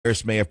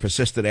virus may have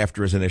persisted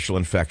after his initial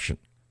infection.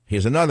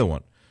 Here's another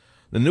one.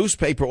 The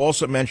newspaper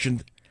also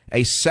mentioned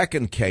a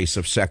second case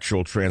of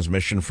sexual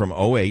transmission from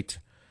 '08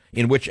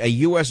 in which a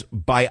U.S.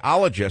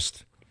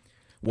 biologist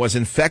was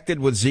infected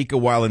with Zika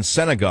while in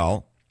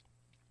Senegal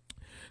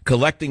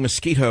collecting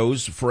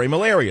mosquitoes for a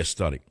malaria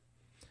study.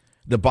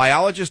 The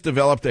biologist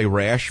developed a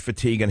rash,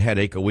 fatigue, and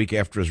headache a week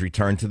after his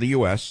return to the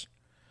U.S.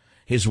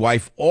 His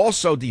wife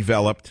also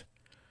developed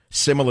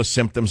similar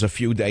symptoms a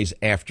few days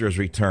after his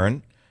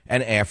return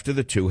and after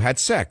the two had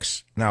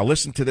sex. Now,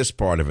 listen to this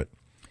part of it.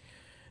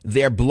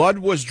 Their blood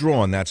was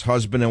drawn, that's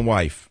husband and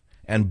wife,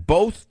 and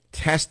both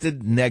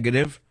tested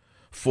negative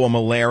for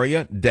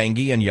malaria,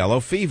 dengue, and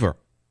yellow fever.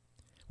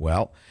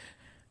 Well,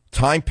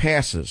 time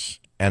passes,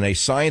 and a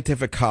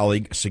scientific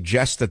colleague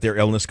suggests that their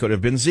illness could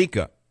have been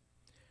Zika.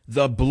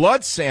 The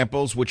blood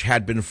samples, which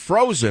had been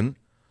frozen,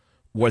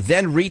 were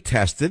then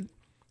retested,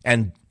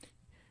 and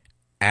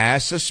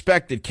as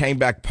suspected, came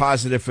back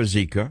positive for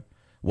Zika.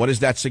 What does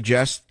that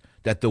suggest?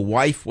 That the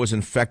wife was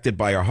infected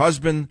by her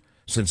husband,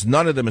 since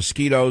none of the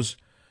mosquitoes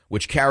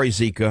which carry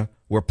Zika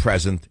were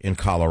present in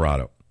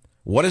Colorado.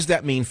 What does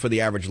that mean for the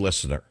average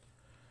listener?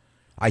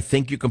 I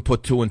think you can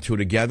put two and two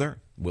together.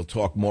 We'll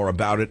talk more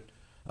about it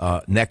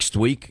next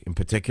week, in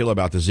particular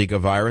about the Zika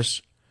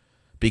virus,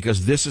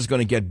 because this is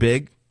going to get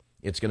big.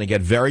 It's going to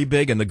get very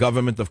big, and the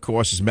government, of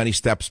course, is many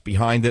steps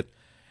behind it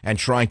and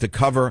trying to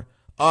cover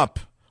up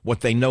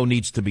what they know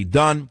needs to be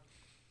done.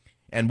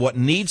 And what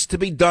needs to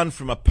be done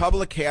from a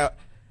public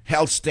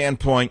health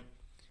standpoint,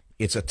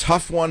 it's a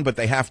tough one, but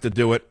they have to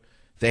do it.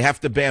 They have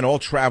to ban all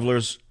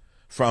travelers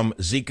from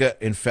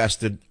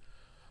Zika-infested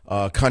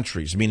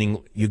countries,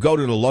 meaning you go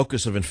to the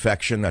locus of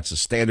infection, that's a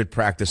standard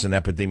practice in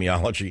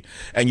epidemiology,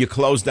 and you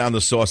close down the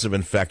source of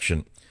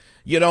infection.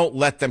 You don't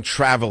let them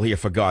travel here,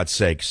 for God's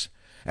sakes.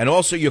 And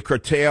also you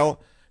curtail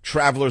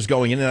travelers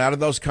going in and out of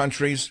those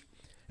countries,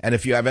 and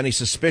if you have any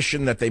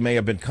suspicion that they may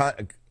have been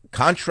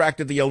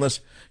contracted the illness,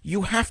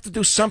 you have to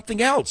do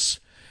something else.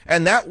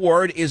 And that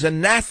word is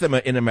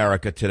anathema in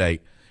America today.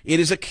 It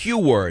is a Q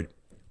word.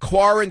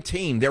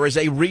 Quarantine. There is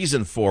a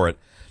reason for it.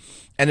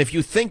 And if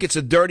you think it's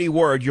a dirty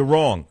word, you're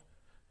wrong.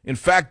 In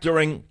fact,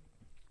 during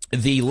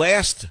the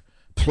last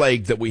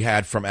plague that we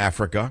had from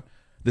Africa,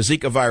 the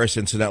Zika virus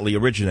incidentally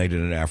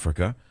originated in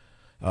Africa,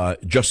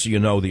 just so you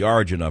know the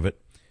origin of it.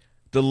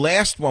 The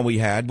last one we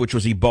had, which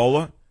was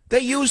Ebola, they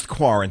used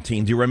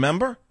quarantine. Do you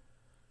remember?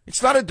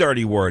 It's not a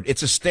dirty word.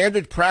 It's a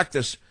standard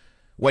practice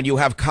when you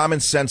have common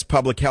sense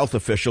public health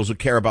officials who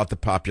care about the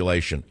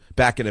population.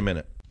 Back in a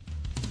minute.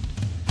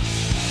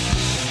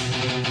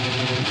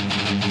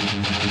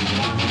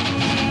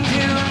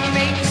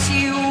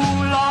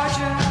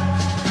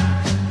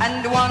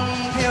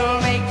 One pill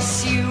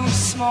makes you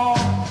small,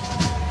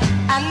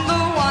 and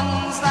the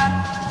ones that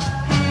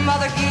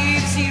mother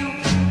gives you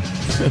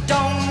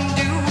don't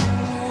do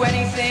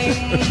anything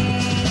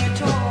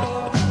at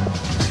all.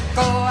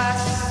 Go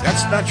ask.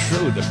 That's not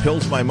true. The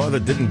pills my mother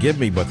didn't give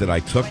me, but that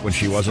I took when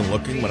she wasn't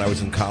looking when I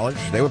was in college,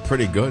 they were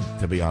pretty good,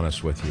 to be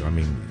honest with you. I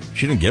mean,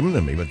 she didn't give them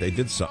to me, but they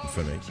did something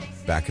for me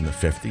back in the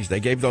 50s. They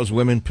gave those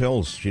women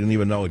pills. She didn't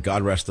even know it.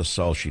 God rest her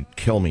soul. She'd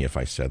kill me if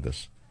I said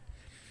this.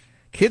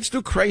 Kids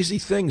do crazy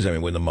things, I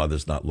mean, when the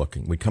mother's not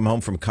looking. We come home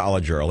from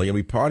college early and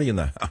we party in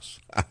the house.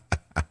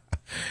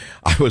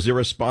 I was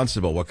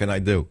irresponsible. What can I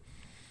do?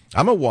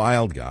 I'm a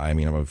wild guy. I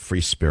mean, I'm a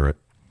free spirit.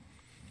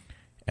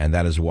 And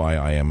that is why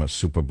I am a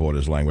Super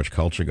Borders language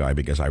culture guy,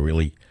 because I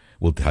really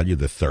will tell you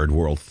the third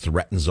world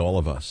threatens all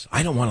of us.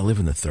 I don't want to live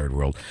in the third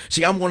world.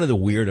 See, I'm one of the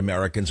weird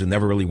Americans who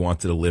never really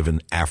wanted to live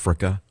in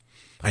Africa.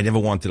 I never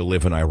wanted to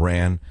live in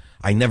Iran.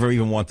 I never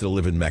even wanted to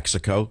live in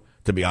Mexico,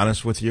 to be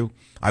honest with you.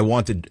 I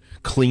wanted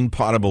clean,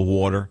 potable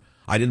water.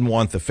 I didn't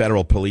want the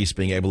federal police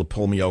being able to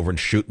pull me over and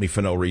shoot me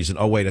for no reason.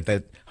 Oh, wait,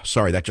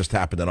 sorry, that just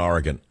happened in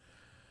Oregon.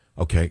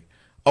 Okay.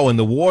 Oh, and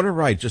the water,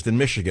 right, just in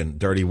Michigan,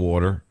 dirty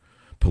water,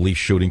 police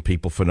shooting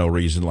people for no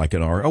reason like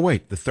in Oregon. Oh,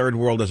 wait, the third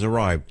world has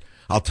arrived.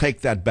 I'll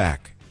take that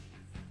back.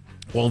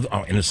 Well,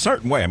 in a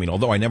certain way, I mean,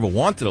 although I never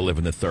wanted to live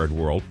in the third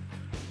world,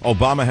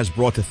 Obama has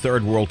brought the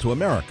third world to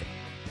America.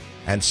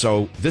 And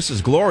so this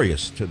is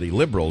glorious to the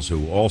liberals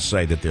who all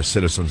say that they're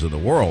citizens of the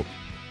world.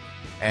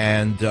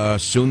 And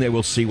soon they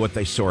will see what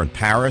they saw in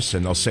Paris,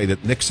 and they'll say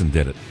that Nixon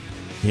did it.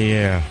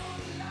 Yeah.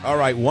 All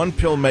right, one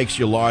pill makes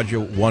you larger,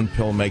 one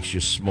pill makes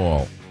you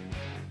small.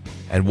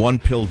 And one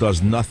pill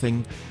does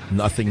nothing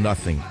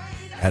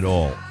at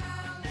all.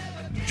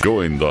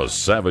 Join the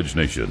Savage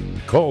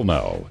Nation. Call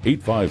now,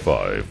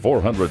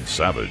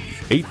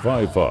 855-400-SAVAGE,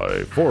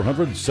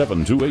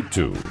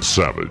 855-400-7282.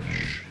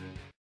 Savage.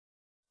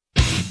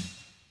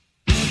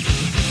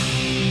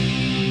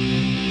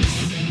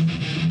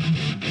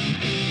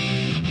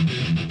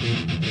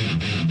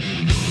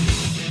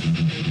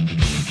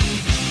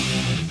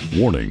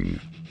 Warning: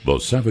 the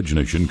Savage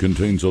Nation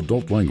contains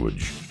adult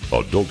language,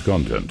 adult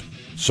content,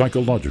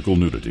 psychological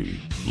nudity.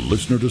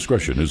 Listener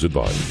discretion is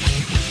advised.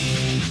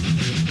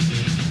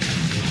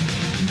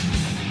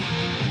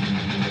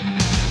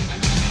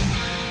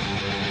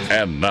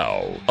 And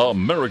now,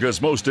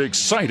 America's most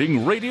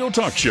exciting radio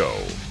talk show,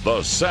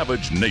 The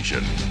Savage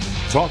Nation.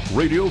 Talk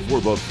radio for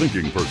the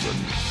thinking person,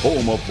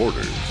 home of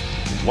borders,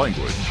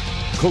 language,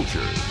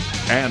 culture.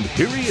 And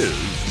here he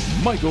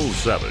is, Michael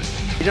Savage.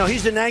 You know,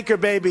 he's an anchor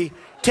baby.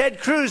 Ted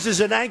Cruz is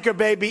an anchor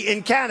baby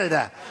in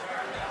Canada.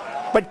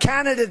 But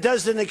Canada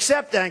doesn't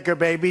accept anchor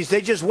babies.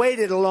 They just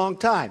waited a long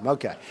time.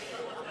 Okay.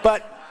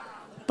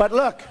 But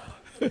look,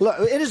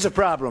 it is a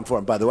problem for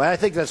him, by the way. I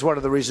think that's one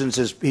of the reasons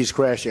he's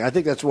crashing. I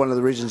think that's one of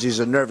the reasons he's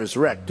a nervous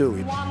wreck, too.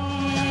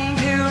 One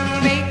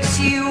pill makes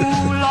you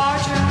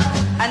larger,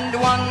 and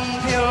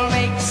one pill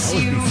makes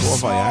you Before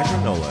small.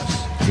 Viagra, no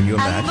less. Can you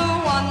And imagine?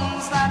 the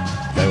ones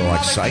that They were like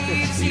mother psychic,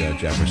 gives the you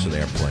Jefferson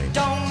airplane.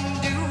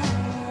 don't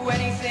do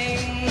anything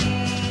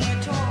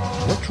at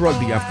all. What drug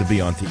do you have to be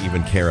on to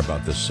even care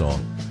about this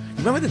song?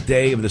 Remember the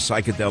day of the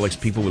psychedelics,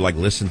 people would like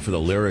listen for the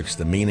lyrics,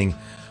 the meaning.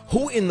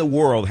 Who in the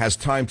world has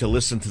time to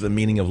listen to the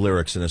meaning of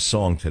lyrics in a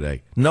song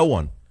today? No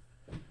one.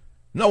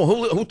 No,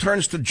 who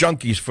turns to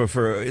junkies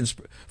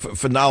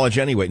for knowledge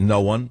anyway?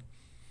 No one.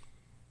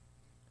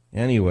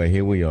 Anyway,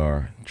 here we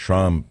are.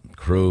 Trump,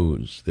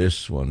 Cruz,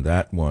 this one,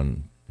 that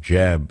one,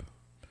 Jeb.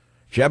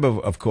 Jeb,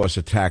 of course,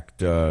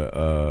 attacked,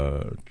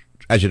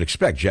 as you'd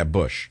expect, Jeb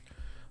Bush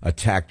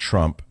attacked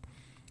Trump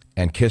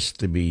and kissed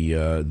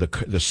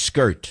the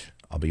skirt.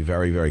 I'll be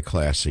very, very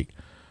classy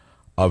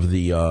of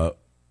the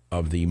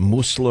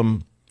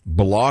Muslim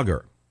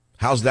blogger.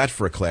 How's that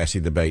for a classy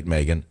debate,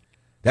 Megan?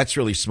 That's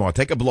really smart.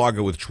 Take a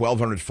blogger with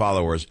 1,200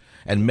 followers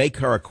and make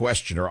her a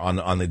questioner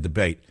on the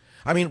debate.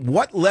 I mean,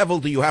 what level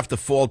do you have to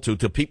fall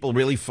to people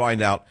really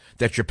find out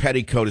that your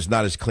petticoat is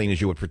not as clean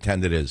as you would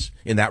pretend it is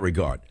in that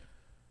regard?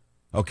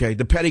 Okay,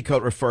 the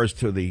petticoat refers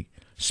to the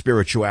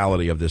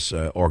spirituality of this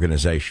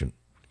organization.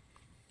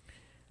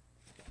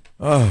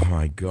 Oh,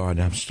 my God.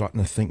 I'm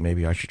starting to think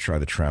maybe I should try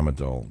the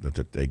tramadol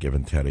that they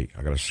given Teddy.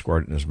 I got to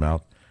squirt it in his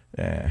mouth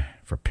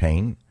for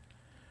pain.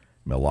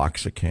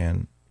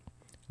 Meloxicam,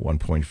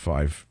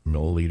 1.5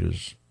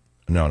 milliliters.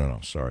 No,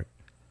 sorry.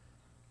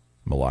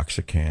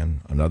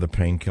 Meloxicam, another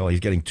painkiller. He's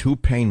getting 2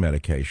 pain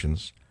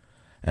medications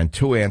and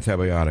 2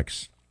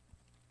 antibiotics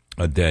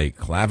a day.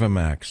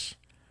 Clavamax,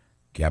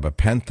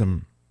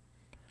 gabapentin.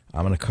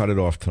 I'm going to cut it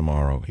off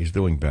tomorrow. He's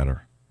doing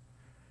better.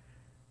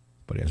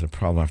 But he has a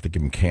problem. I have to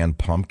give him canned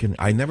pumpkin.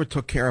 I never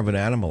took care of an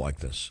animal like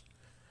this.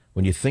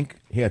 When you think,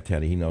 here,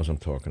 Teddy, he knows I'm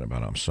talking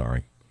about. I'm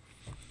sorry.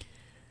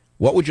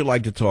 What would you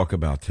like to talk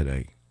about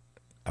today?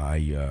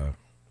 I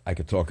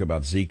could talk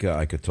about Zika.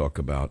 I could talk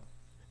about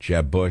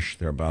Jeb Bush.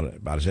 They're about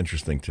as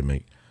interesting to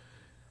me.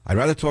 I'd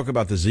rather talk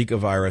about the Zika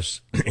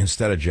virus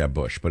instead of Jeb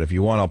Bush. But if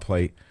you want, I'll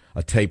play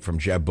a tape from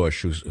Jeb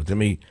Bush, who to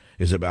me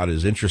is about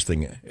as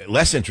interesting,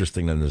 less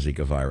interesting than the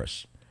Zika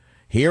virus.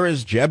 Here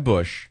is Jeb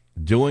Bush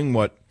doing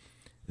what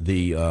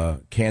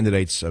the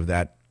candidates of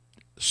that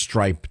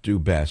stripe do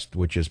best,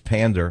 which is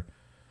pander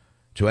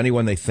to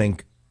anyone they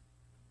think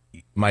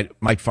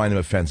might find him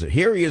offensive.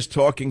 Here he is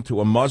talking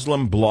to a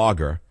Muslim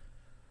blogger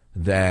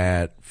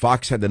that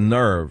Fox had the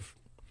nerve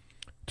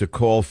to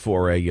call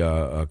for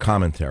a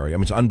commentary. I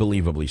mean, it's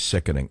unbelievably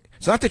sickening.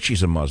 It's not that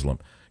she's a Muslim.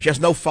 She has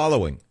no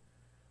following.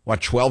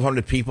 What,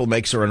 1,200 people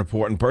makes her an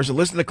important person?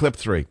 Listen to clip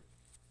 3.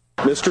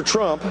 Mr.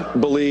 Trump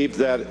believed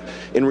that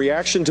in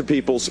reaction to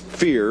people's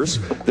fears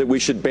that we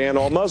should ban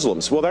all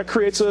Muslims. Well, that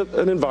creates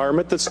an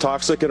environment that's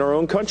toxic in our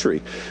own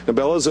country.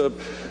 Nabella's a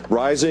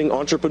rising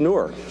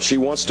entrepreneur. She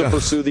wants to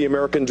pursue the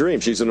American dream.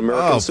 She's an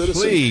American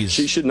citizen. Please.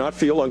 She should not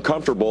feel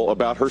uncomfortable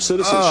about her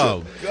citizenship.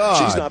 Oh,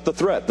 God. She's not the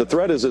threat. The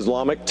threat is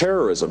Islamic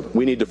terrorism.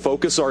 We need to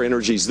focus our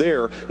energies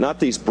there, not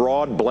these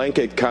broad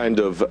blanket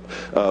kind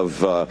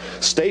of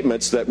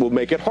statements that will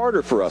make it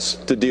harder for us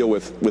to deal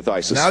with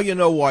ISIS. Now you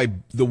know why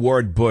the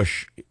word Bush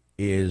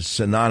is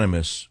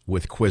synonymous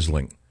with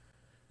Quisling.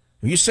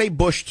 When you say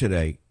Bush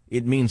today,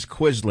 it means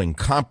Quisling,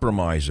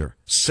 compromiser,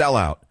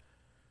 sellout,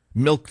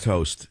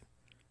 milquetoast.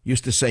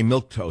 Used to say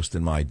milquetoast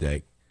in my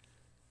day.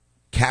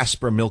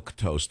 Casper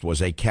Milquetoast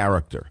was a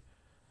character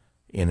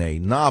in a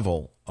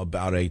novel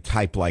about a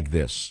type like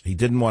this. He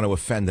didn't want to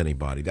offend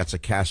anybody. That's a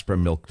Casper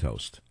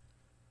Milquetoast.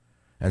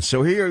 And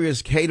so here he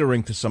is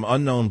catering to some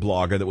unknown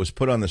blogger that was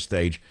put on the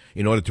stage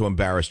in order to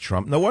embarrass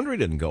Trump. No wonder he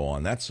didn't go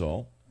on, that's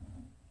all.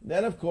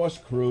 Then, of course,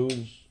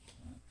 Cruz,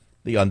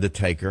 The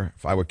Undertaker.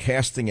 If I were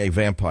casting a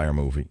vampire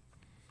movie,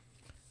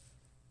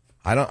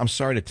 I'm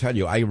sorry to tell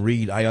you, I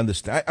read, I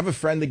understand. I have a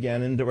friend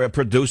again, and a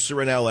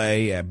producer in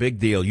L.A., a big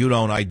deal. You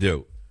don't, I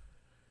do.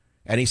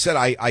 And he said,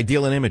 I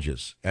deal in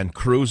images, and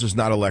Cruz is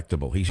not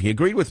electable. He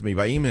agreed with me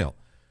by email.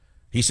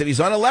 He said he's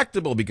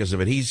unelectable because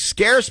of it. He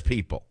scares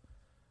people.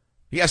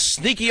 He has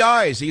sneaky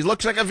eyes. He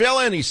looks like a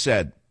villain, he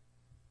said.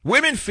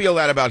 Women feel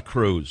that about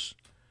Cruz.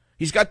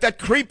 He's got that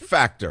creep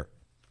factor.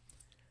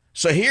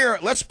 So here,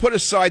 let's put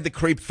aside the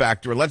creep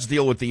factor and let's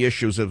deal with the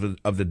issues of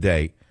the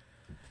day.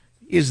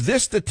 Is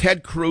this the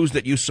Ted Cruz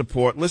that you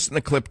support? Listen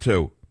to clip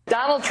 2.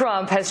 Donald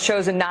Trump has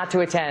chosen not to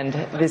attend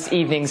this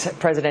evening's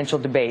presidential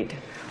debate.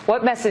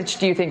 What message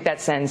do you think that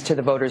sends to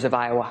the voters of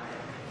Iowa?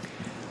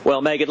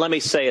 Well, Megan, let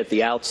me say at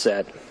the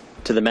outset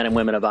to the men and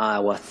women of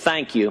Iowa,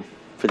 thank you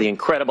for the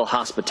incredible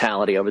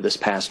hospitality over this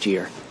past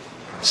year.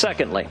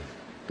 Secondly,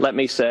 let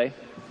me say,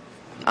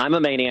 I'm a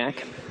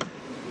maniac,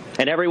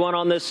 and everyone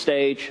on this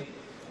stage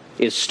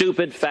is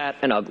stupid, fat,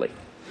 and ugly.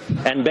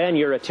 And Ben,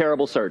 you're a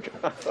terrible surgeon.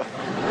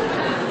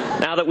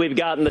 Now that we've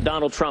gotten the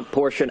Donald Trump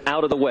portion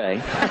out of the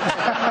way.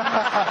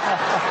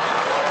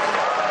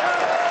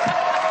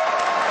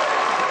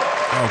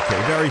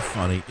 Okay, very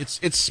funny.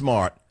 It's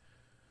smart.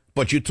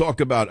 But you talk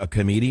about a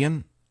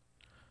comedian,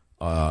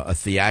 a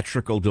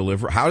theatrical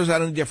deliverer. How is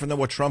that any different than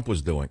what Trump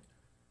was doing?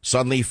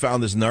 Suddenly he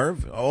found his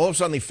nerve. All of a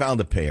sudden he found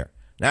a pair.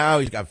 Now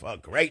he's got a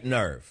great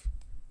nerve.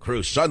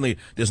 Cruz, suddenly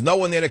there's no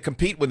one there to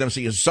compete with him,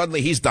 so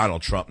suddenly he's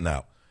Donald Trump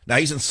now. Now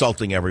he's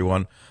insulting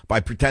everyone by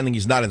pretending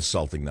he's not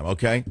insulting them,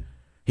 okay?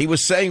 He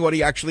was saying what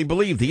he actually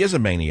believed. He is a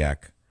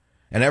maniac.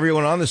 And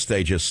everyone on the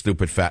stage is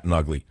stupid, fat, and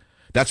ugly.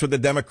 That's what the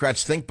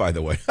Democrats think, by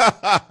the way.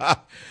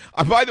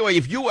 By the way,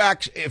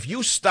 if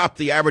you stop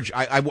the average,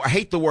 I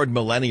hate the word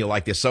millennial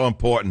like they're so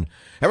important.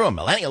 Everyone,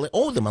 millennial,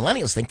 oh, the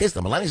millennials think this,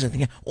 the millennials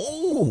think that.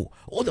 Oh,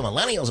 the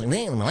millennials,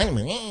 millennial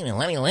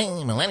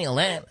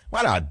that.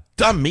 What a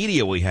dumb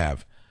media we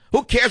have.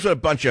 Who cares what a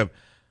bunch of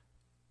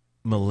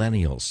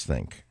millennials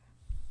think?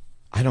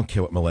 I don't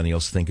care what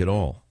millennials think at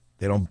all.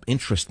 They don't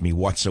interest me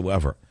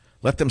whatsoever.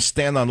 Let them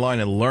stand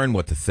online and learn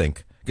what to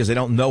think, because they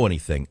don't know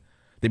anything.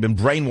 They've been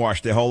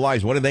brainwashed their whole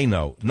lives. What do they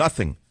know?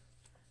 Nothing.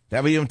 They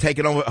haven't even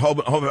taken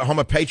home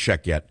a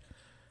paycheck yet.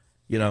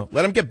 You know,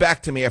 let them get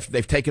back to me after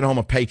they've taken home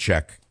a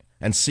paycheck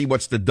and see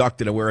what's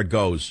deducted and where it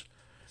goes.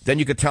 Then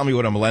you could tell me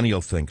what a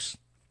millennial thinks.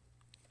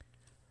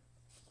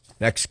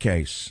 Next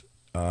case.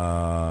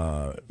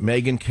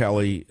 Megyn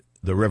Kelly,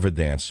 the river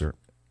dancer,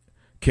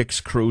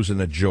 kicks Cruz in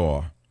the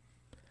jaw.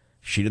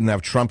 She didn't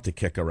have Trump to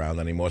kick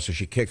around anymore, so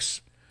she kicks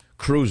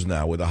Cruz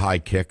now with a high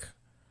kick.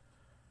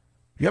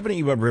 You have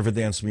any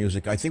Riverdance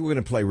music? I think we're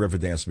going to play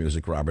Riverdance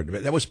music, Robert.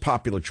 That was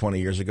popular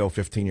 20 years ago,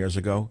 15 years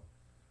ago.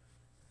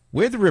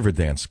 Where'd the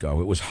Riverdance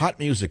go? It was hot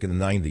music in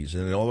the 90s,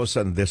 and then all of a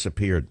sudden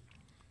disappeared.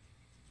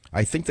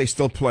 I think they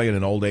still play it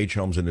in old age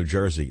homes in New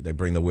Jersey. They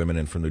bring the women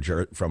in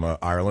from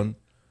Ireland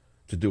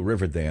to do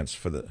Riverdance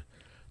for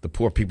the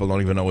poor people.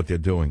 Don't even know what they're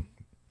doing.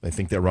 They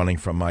think they're running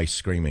from mice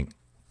screaming.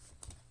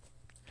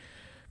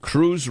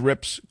 Cruz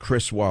rips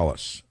Chris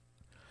Wallace.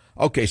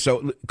 Okay,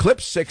 so clip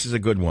 6 is a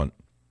good one,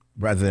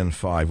 rather than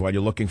 5, while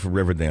you're looking for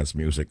Riverdance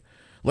music.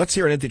 Let's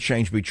hear an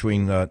interchange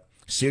between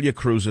Celia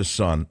Cruz's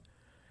son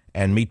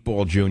and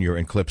Meatball Jr.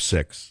 in clip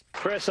 6.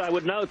 Chris, I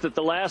would note that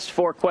the last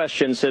 4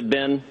 questions have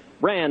been,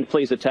 Rand,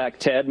 please attack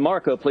Ted.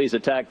 Marco, please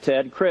attack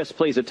Ted. Chris,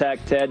 please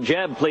attack Ted.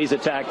 Jeb, please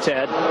attack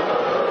Ted.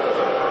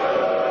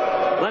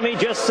 Let me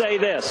just say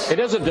this. It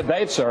is a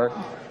debate, sir.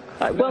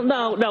 Well,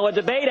 no, a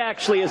debate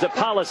actually is a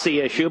policy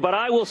issue, but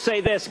I will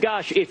say this,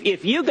 gosh,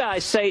 if you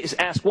guys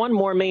ask one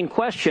more mean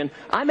question,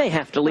 I may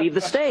have to leave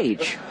the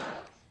stage.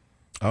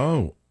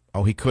 Oh,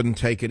 he couldn't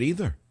take it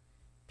either.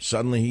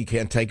 Suddenly he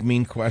can't take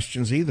mean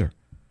questions either.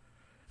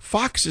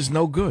 Fox is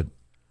no good.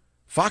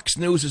 Fox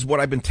News is what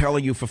I've been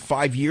telling you for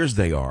 5 years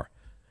they are.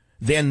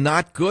 They're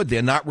not good.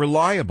 They're not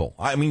reliable.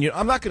 I mean,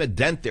 I'm not going to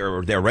dent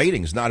their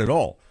ratings, not at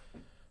all.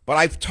 But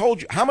I've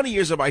told you, how many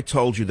years have I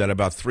told you that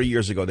about 3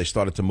 years ago they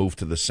started to move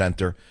to the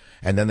center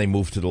and then they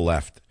moved to the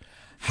left?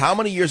 How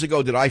many years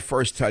ago did I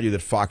first tell you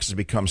that Fox has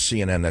become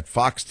CNN, that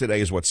Fox today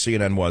is what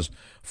CNN was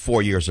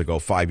 4 years ago,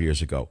 5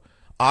 years ago?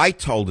 I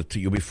told it to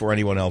you before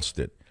anyone else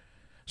did.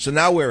 So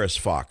now where is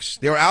Fox?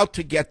 They're out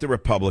to get the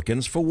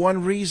Republicans for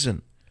one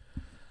reason.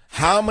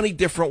 How many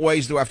different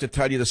ways do I have to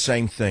tell you the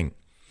same thing?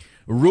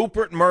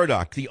 Rupert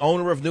Murdoch, the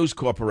owner of News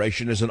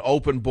Corporation, is an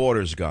open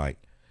borders guy.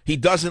 He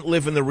doesn't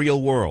live in the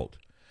real world.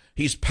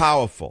 He's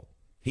powerful.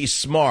 He's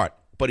smart,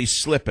 but he's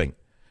slipping.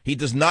 He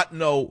does not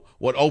know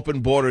what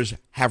open borders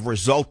have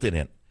resulted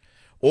in.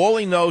 All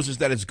he knows is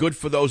that it's good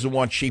for those who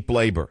want cheap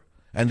labor,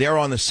 and they're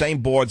on the same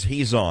boards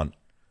he's on.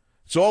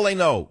 It's all they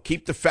know.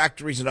 Keep the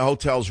factories and the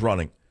hotels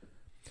running.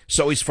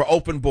 So he's for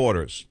open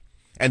borders.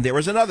 And there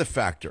is another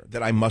factor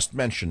that I must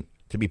mention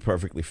to be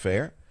perfectly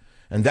fair,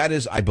 and that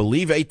is I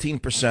believe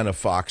 18% of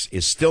Fox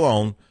is still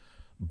owned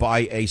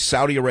by a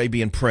Saudi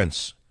Arabian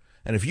prince.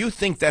 And if you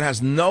think that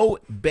has no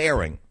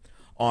bearing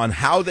on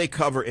how they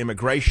cover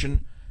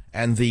immigration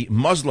and the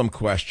Muslim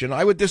question,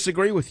 I would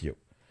disagree with you.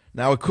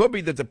 Now, it could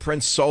be that the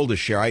prince sold a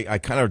share. I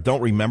kind of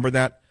don't remember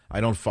that.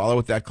 I don't follow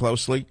it that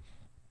closely.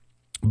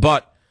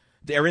 But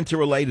they're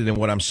interrelated in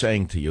what I'm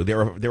saying to you.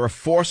 There are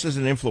forces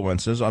and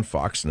influences on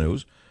Fox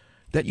News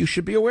that you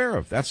should be aware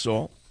of. That's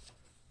all.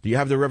 Do you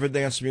have the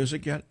Riverdance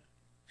music yet?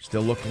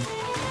 Still looking?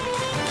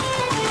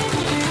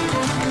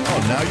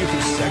 Oh, now you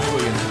can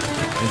segue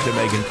into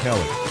Megyn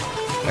Kelly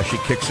as she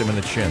kicks him in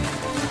the chin.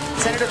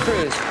 Senator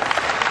Cruz,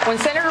 when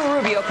Senator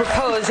Rubio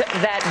proposed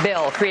that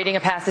bill creating a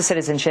path to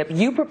citizenship,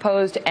 you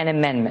proposed an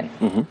amendment.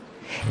 Mm-hmm.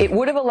 It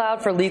would have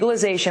allowed for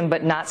legalization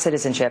but not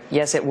citizenship.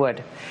 Yes, it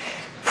would.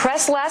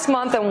 Pressed last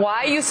month on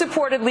why you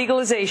supported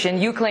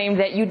legalization, you claimed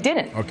that you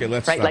didn't. Okay,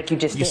 let's right, like you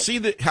just did. You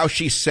see how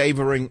she's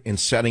savoring in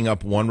setting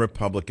up one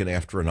Republican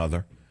after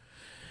another?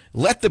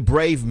 Let the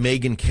brave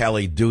Megyn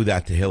Kelly do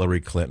that to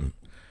Hillary Clinton.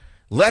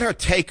 Let her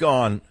take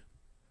on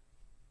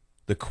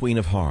the Queen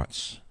of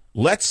Hearts.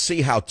 Let's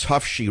see how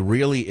tough she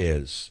really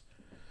is.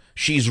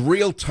 She's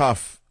real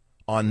tough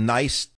on nice